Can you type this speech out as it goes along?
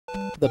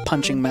the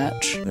punching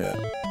match. Yeah.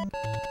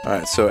 All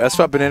right, so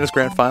SFOP Bananas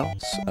Grand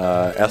Finals.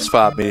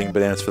 SFOP meeting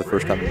Bananas for the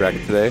first time in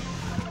bracket today.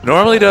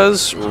 Normally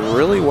does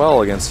really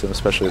well against him,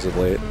 especially as of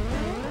late.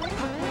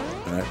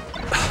 All right.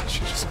 She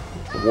just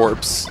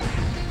warps.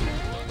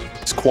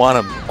 It's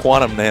quantum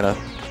Nana.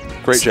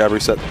 Great jab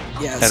reset.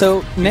 Yeah,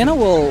 so Nana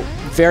will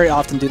very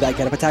often do that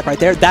get-up attack right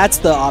there. That's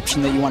the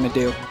option that you want to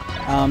do.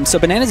 So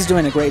Bananas is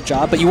doing a great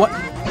job, but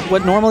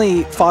what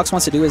normally Fox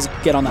wants to do is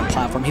get on that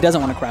platform. He doesn't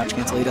want to crouch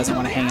cancel. He doesn't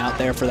want to hang out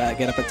there for that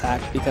get-up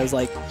attack because,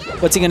 like,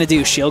 what's he going to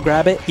do? Shield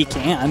grab it? He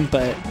can,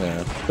 but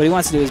what he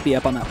wants to do is be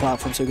up on that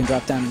platform so he can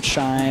drop down and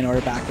shine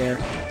or back air.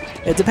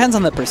 It depends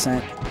on the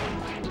percent.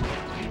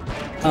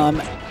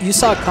 You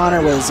saw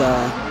Connor was,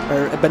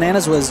 or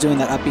Bananas was doing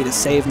that up B to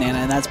save Nana,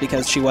 and that's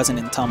because she wasn't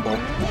in tumble.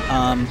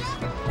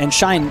 And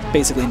Shine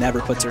basically never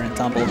puts her in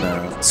tumble.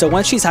 No. So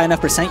once she's high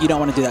enough percent, you don't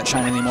want to do that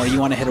Shine anymore. You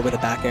want to hit her with a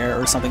back air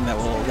or something that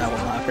will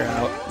knock her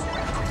out.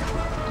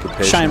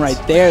 Shine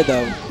right there,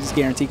 though, is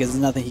guaranteed because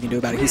there's nothing he can do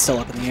about it. He's still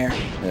up in the air.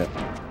 Yeah.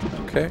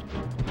 Okay.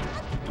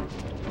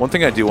 One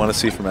thing I do want to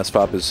see from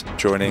SFOP is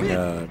joining,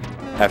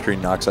 after he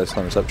knocks Ice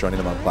Climbers up, joining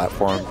them on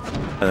platform,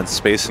 and then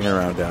spacing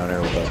around down air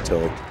with up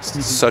tilt.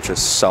 It's such a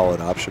solid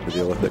option to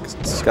deal with it because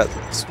it's got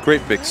this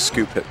great big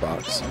scoop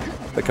hitbox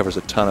that covers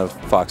a ton of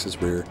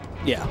Fox's rear.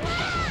 Yeah.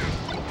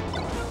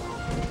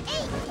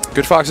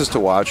 Good Foxes to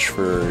watch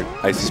for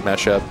Icy's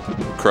matchup.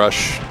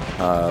 Crush,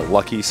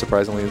 Lucky,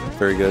 surprisingly,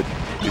 very good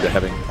due to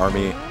having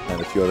Army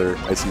and a few other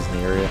Icy's in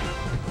the area.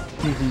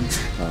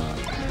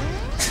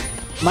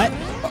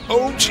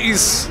 Oh,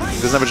 jeez!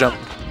 He doesn't have a jump.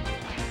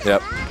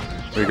 Yep.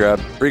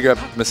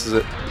 Regrab, misses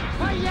it.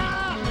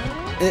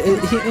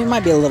 It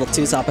might be a little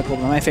too topical,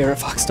 but my favorite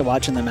Fox to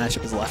watch in the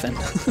matchup is Leffen.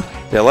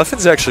 Yeah,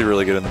 Leffen's actually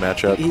really good in the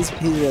matchup. He's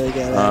really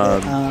good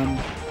at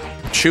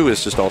it. Chu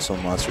is just also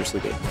monstrously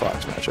good in the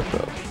Fox matchup,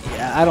 though.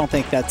 Yeah, I don't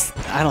think that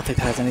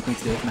has anything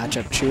to do with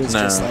matchup. Chu is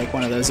just like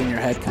one of those in your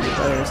head kind of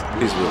players.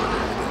 He's really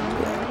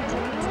good.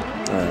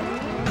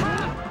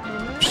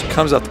 Alright. She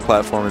comes out the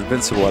platform,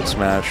 invincible up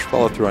smash,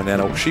 follow through on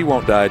Nano. She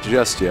won't die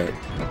just yet.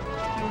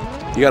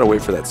 You gotta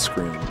wait for that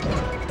scream.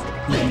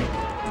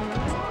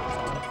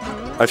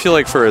 I feel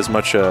like for as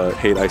much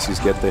hate Icy's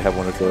get, they have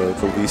one of the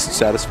least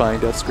satisfying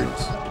death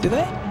screams. Do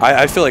they?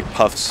 I feel like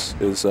Puff's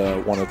is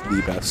one of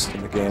the best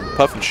in the game.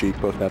 Puff and Sheik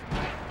both have.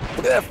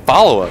 Look at that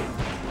follow-up.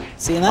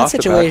 See, in that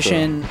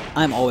situation,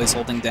 I'm always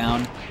holding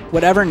down.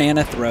 Whatever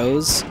Nana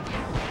throws,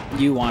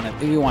 you want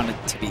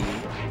it to be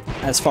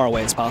as far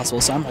away as possible,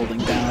 so I'm holding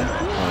down.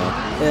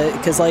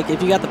 Because, like,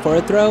 if you got the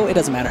forward throw, it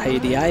doesn't matter how you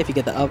DI. If you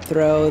get the up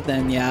throw,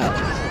 then, yeah,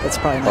 that's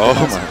probably not the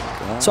best. My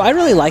God. So I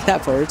really like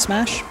that forward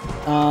smash.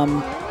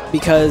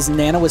 Because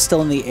Nana was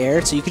still in the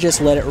air, so you could just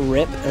let it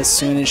rip as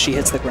soon as she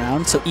hits the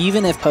ground. So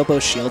even if Popo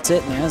shields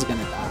it, Nana's going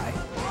to die.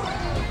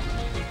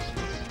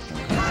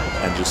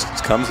 And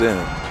just comes in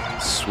and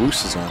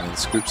swooshes on it and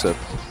scoops up.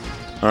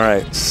 All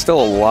right,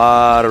 still a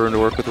lot of room to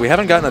work with. We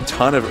haven't gotten a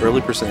ton of early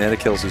percent Nana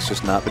kills. He's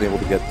just not been able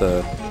to get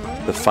the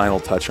final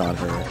touch on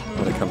her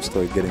when it comes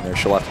to getting there.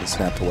 She'll often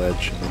snap the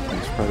ledge. And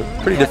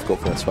it's pretty difficult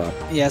for that spot.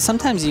 Yeah,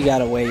 sometimes you got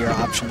to weigh your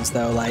options,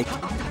 though. Like,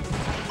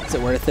 is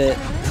it worth it?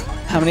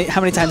 How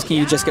many times can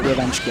you just get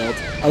revenge killed?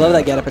 I love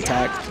that get-up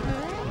attack.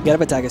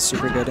 Get-up attack is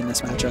super good in this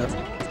matchup.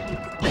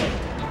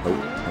 Oh,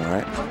 all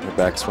right. The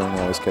backswing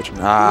always catching.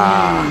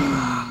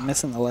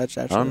 Missing the ledge,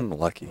 actually.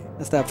 Unlucky.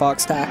 That's that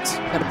Fox tax.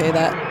 Gotta pay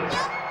that.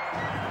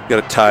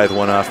 Gotta tithe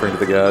one offering to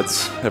the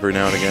gods every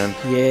now and again.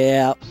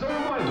 Yeah.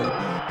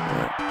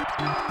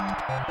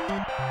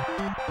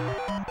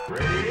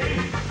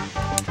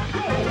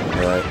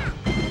 All right.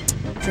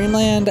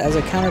 Dreamland as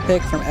a counter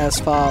pick from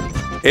SFOP.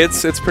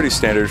 It's pretty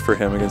standard for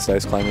him against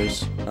Ice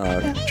Climbers.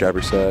 Jab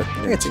reset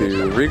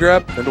into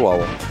regrab into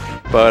wobble.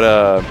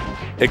 But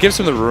it gives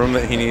him the room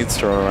that he needs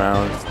to run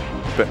around.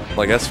 But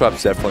like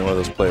SFOP's definitely one of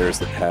those players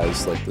that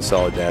has like the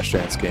solid dash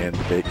dance game,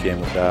 the bait game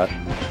with that,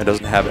 and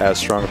doesn't have as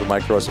strong of a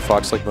micro as a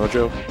Fox like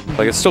Mojo.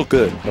 Like it's still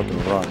good, don't get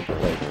me wrong,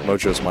 but like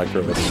Mojo's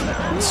micro is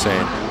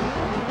insane.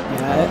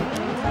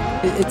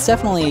 Yeah, it's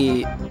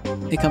definitely,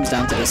 it comes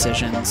down to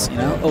decisions, you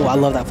know? Oh, I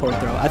love that forward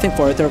throw. I think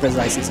forward throw versus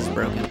Icy's is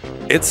broken.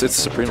 It's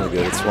supremely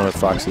good. It's one of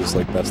Fox's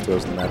like best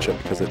throws in the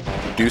matchup because it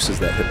reduces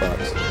that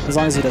hitbox. As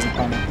long as he doesn't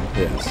pummel.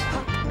 Yes.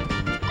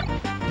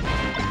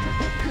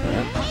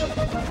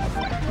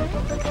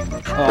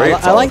 Oh,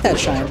 I like that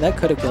shine. That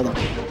could have killed him.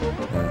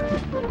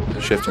 Yeah.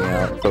 Shifting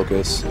out,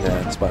 focus,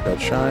 and spot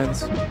dodge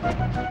shines.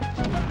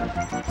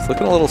 It's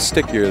looking a little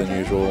stickier than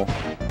usual.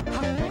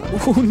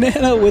 Ooh,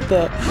 Nana with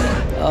the...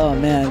 Oh,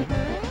 man.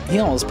 He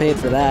almost paid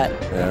for that.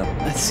 Yeah.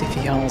 Let's see if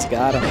he almost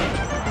got him.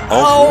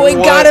 Oh, he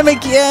got him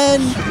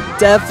again!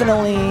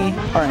 Definitely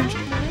RNG.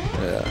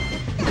 Yeah.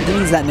 It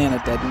means that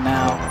Nana dead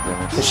now.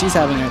 Because she's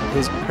having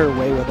her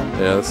way with him.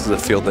 Yeah, this is a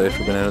field day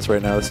for Bananas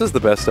right now. This is the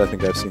best I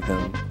think I've seen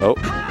him. Oh,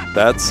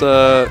 that's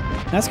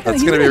going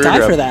to be a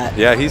die for that.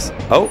 Yeah, he's...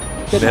 Oh,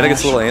 Good Nana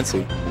mash. gets a little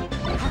antsy.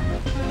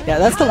 Yeah,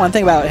 that's the one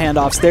thing about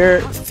handoffs.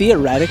 They're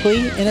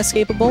theoretically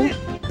inescapable,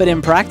 But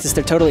in practice,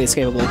 they're totally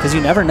escapable because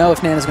you never know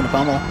if Nana's going to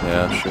pummel.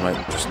 Yeah, she might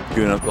just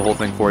goon up the whole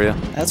thing for you.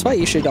 That's why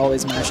you should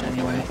always mash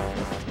anyway.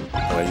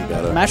 You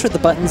gotta mash with the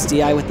buttons,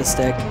 DI with the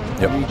stick.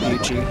 Yep.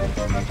 Ryuguchi.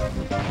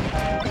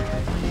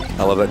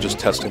 I love that, just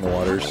testing the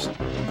waters.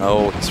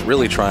 Oh, he's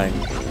really trying.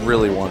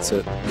 Really wants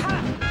it.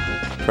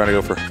 Trying to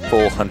go for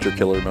full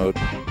hunter-killer mode.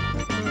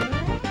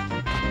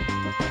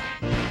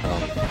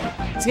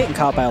 He's getting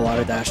caught by a lot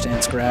of dash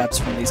dance grabs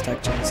from these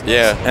tech chases.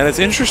 Yeah, and it's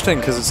interesting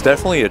because it's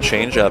definitely a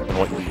change-up in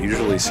what you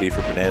usually see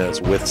for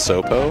Bananas with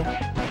Sopo.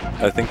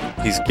 I think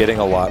he's getting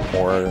a lot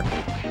more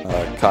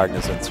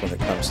cognizance when it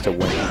comes to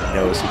when he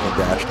knows he can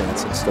dash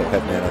dance and still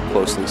have Nana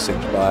closely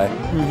synced by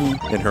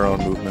in her own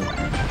movement.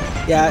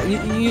 Yeah,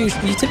 you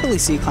typically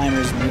see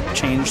climbers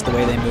change the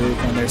way they move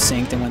when they're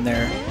synced and when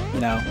they're, you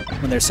know,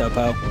 when they're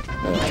Sopo.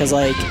 Because,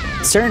 like,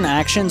 certain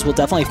actions will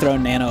definitely throw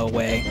Nana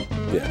away.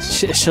 Yes.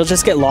 She'll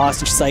just get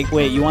lost and she's like,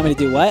 wait, you want me to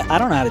do what? I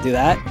don't know how to do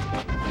that.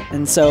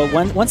 And so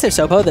once they're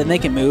Sopo, then they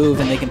can move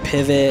and they can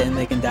pivot and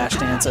they can dash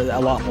dance a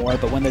lot more.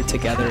 But when they're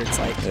together, it's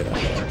like...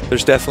 Yeah.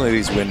 There's definitely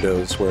these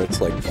windows where it's,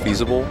 like,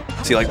 feasible.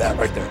 See, like that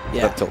right there.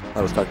 Yeah. That tilt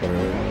I was talking about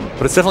earlier.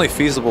 But it's definitely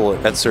feasible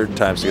at certain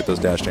times to get those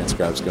dash dance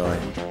grabs going.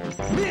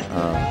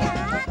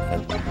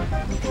 And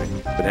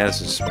Bananas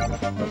is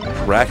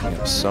racking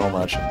up so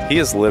much. He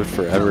has lived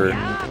forever.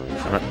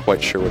 I'm not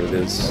quite sure what it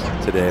is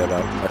today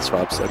about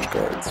SFOP's edge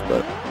guards,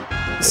 but...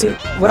 See,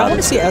 what I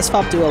want to see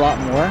SFOP do a lot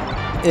more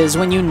is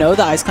when you know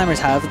the ice climbers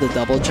have the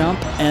double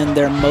jump and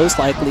their most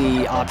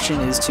likely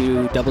option is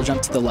to double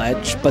jump to the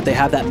ledge, but they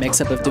have that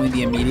mix-up of doing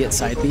the immediate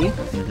side B,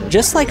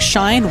 just like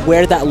shine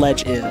where that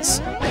ledge is.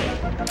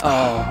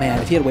 Oh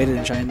man, if he had waited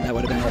and shine, that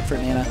would have been it for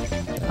Nana.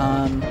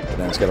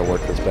 Banana's got to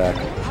work this back.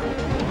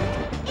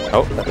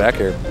 Oh, that back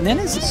air.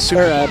 Banana's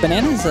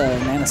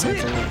Nana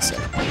saves really sick.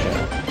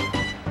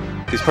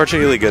 Yeah. He's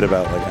particularly good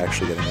about like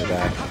actually getting her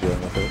back and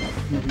dealing with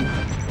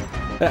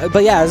it.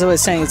 But yeah, as I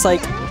was saying, it's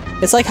like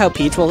how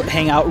Peach will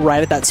hang out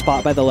right at that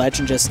spot by the ledge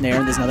and just snare,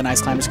 and there's nothing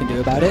ice climbers can do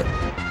about it.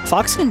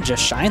 Fox can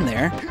just shine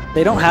there.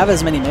 They don't have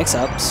as many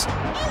mix-ups.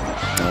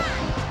 No.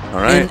 All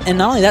right. And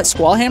not only that,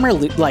 Squall Hammer,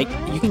 like,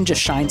 you can just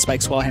shine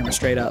Spike Squall Hammer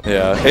straight up.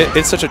 Yeah,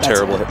 it's such a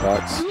terrible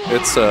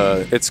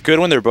hitbox. It's good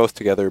when they're both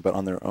together, but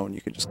on their own,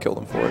 you can just kill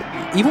them for it.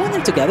 Even when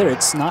they're together,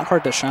 it's not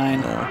hard to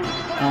shine. No.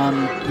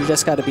 You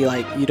just got to be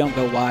like, you don't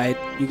go wide.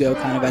 You go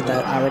kind of at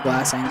that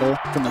hourglass angle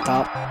from the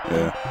top.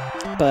 Yeah.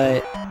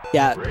 But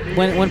yeah,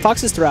 when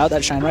Foxes throw out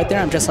that shine right there,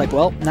 I'm just like,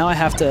 well, now I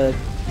have to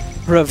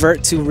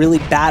revert to really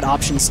bad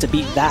options to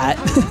beat that.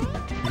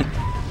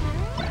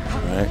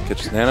 All right,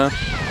 catches Nana.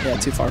 Yeah,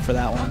 too far for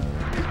that one.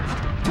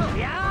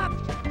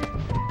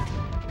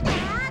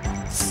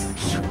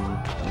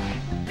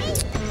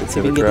 See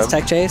if we can get this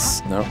tech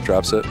chase. No,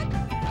 drops it.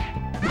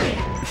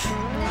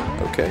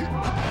 Okay.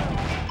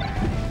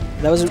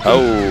 That was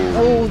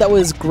that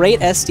was great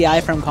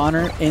SDI from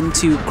Connor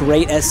into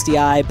great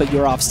SDI, but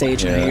you're off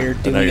stage and you're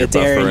doing a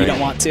dare and you don't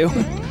want to.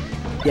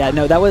 Yeah,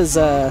 no, that was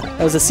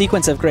a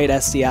sequence of great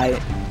SDI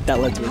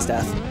that led to his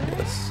death.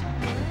 Yes.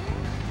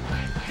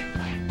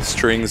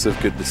 Strings of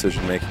good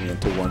decision making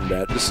into one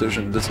bad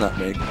decision does not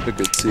make a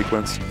good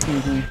sequence.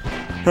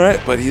 All right,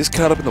 but he's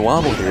caught up in the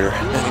wobble here,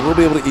 and he will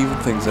be able to even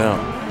things out.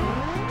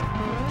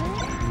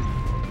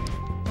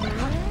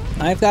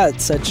 I've got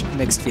such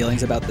mixed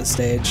feelings about this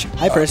stage.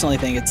 I personally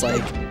think it's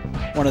like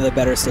one of the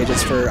better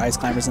stages for ice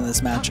climbers in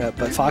this matchup,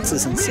 but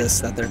Foxes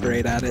insist that they're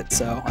great at it,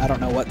 so I don't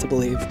know what to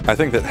believe. I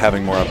think that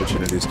having more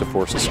opportunities to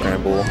force a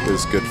scramble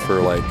is good for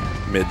like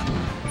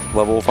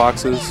mid-level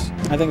Foxes.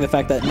 I think the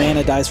fact that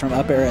Nana dies from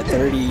up air at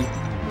 30,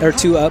 or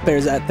 2 up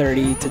airs at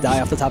 30 to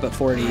die off the top at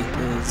 40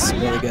 is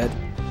really good.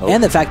 Oh.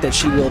 And the fact that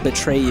she will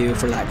betray you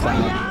for that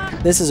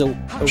cloud. This is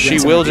a she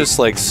will just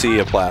like see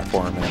a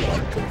platform and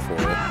like go for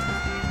it.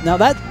 Now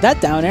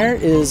that down air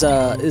is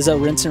a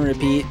rinse and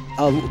repeat,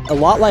 a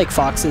lot like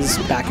Fox's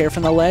back air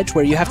from the ledge,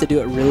 where you have to do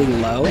it really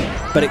low,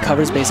 but it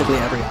covers basically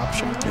every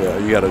option. Yeah,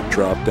 you got to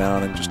drop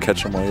down and just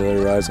catch them while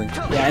they're rising.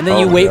 Yeah, and then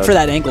you wait for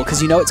that angle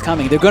because you know it's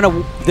coming. They're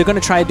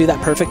gonna try to do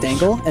that perfect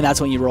angle, and that's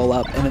when you roll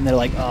up, and then they're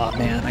like, oh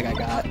man, I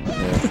got.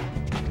 Yeah.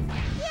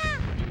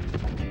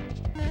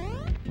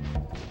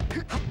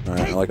 All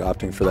right, I like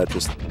opting for that,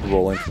 just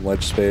rolling from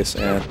ledge space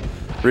and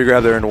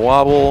regrab there into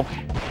wobble.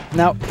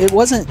 Now it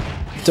wasn't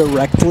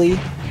directly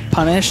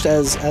punished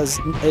as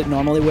it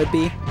normally would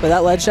be, but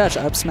that ledge dash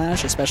up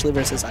smash, especially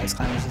versus ice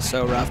climbers, is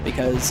so rough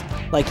because,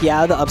 like,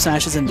 yeah, the up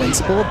smash is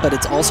invincible, but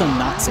it's also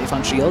not safe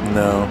on shield.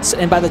 No. So,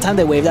 and by the time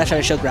they wave dash out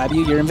of shield grab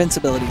you, your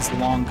invincibility is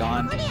long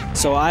gone.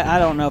 So I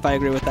don't know if I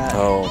agree with that.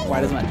 Oh.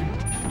 Why doesn't it?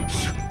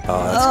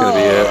 Oh, that's gonna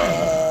be it.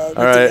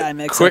 All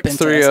right, quick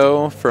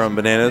 3-0 from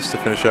Bananas to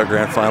finish out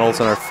Grand Finals,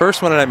 and our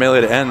first Monday Night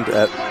Melee to end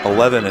at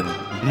 11 in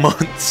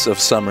months of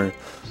summer.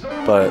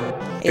 But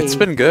it's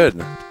been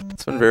good.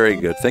 It's been very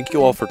good. Thank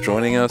you all for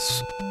joining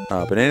us.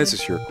 Bananas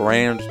is your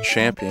grand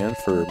champion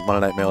for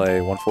Monday Night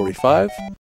Melee 145.